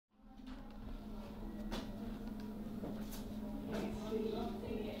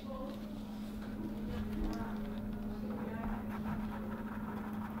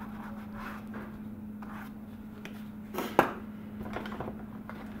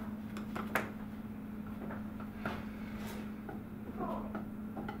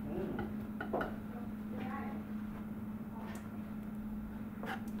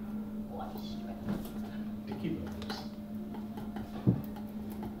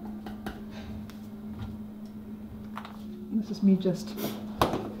This is me just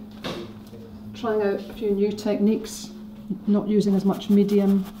trying out a few new techniques, not using as much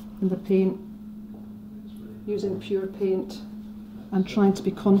medium in the paint, using pure paint and trying to be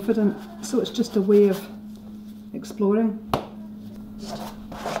confident. So it's just a way of exploring.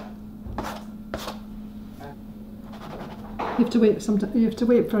 You have to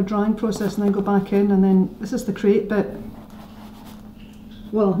wait for a drying process and then go back in, and then this is the create bit.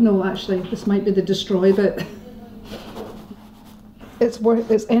 Well, no, actually, this might be the destroy bit.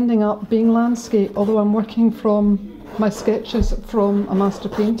 It's ending up being landscape, although I'm working from my sketches from a master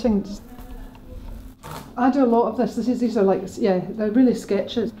painting. I do a lot of this. These are like, yeah, they're really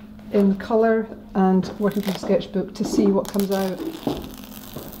sketches in colour and working from a sketchbook to see what comes out.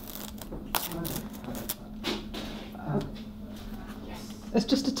 It's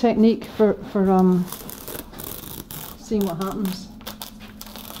just a technique for seeing what happens.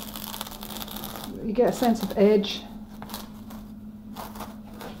 You get a sense of edge.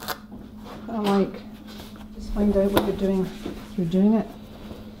 I like, just find out what you're doing through doing it.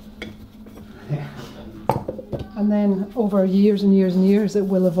 And then over years and years and years it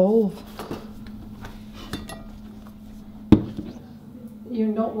will evolve. You're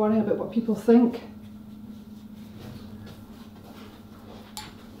not worrying about what people think.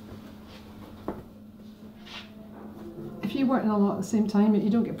 If you work in a lot at the same time, you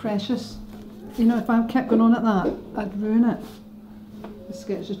don't get precious. You know, if I kept going on at that, I'd ruin it. The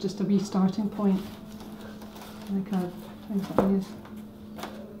sketch is just a wee starting point. Like things like these.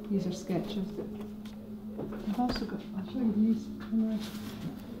 These are sketches. I've also got, I'll show you these.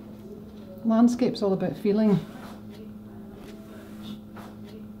 Landscape's all about feeling.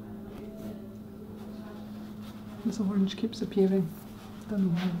 This orange keeps appearing. Don't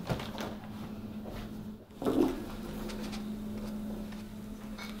know why.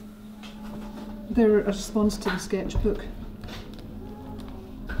 They're a response to the sketchbook.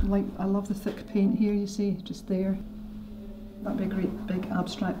 Like, I love the thick paint here, you see, just there. That'd be a great big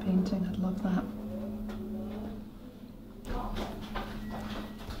abstract painting, I'd love that.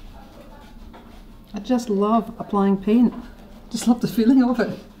 I just love applying paint. Just love the feeling of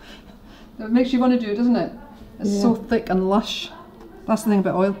it. It makes you want to do it, doesn't it? It's so thick and lush. That's the thing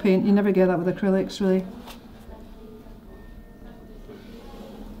about oil paint, you never get that with acrylics really.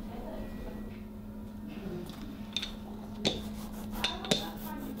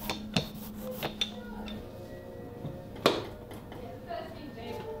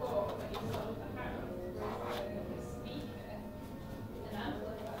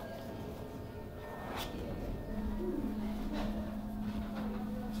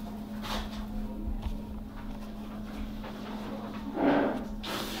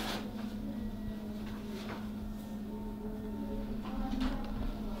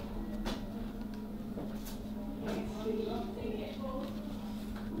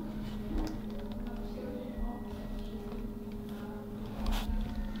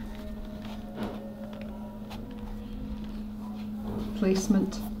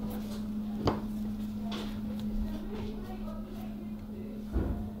 Placement.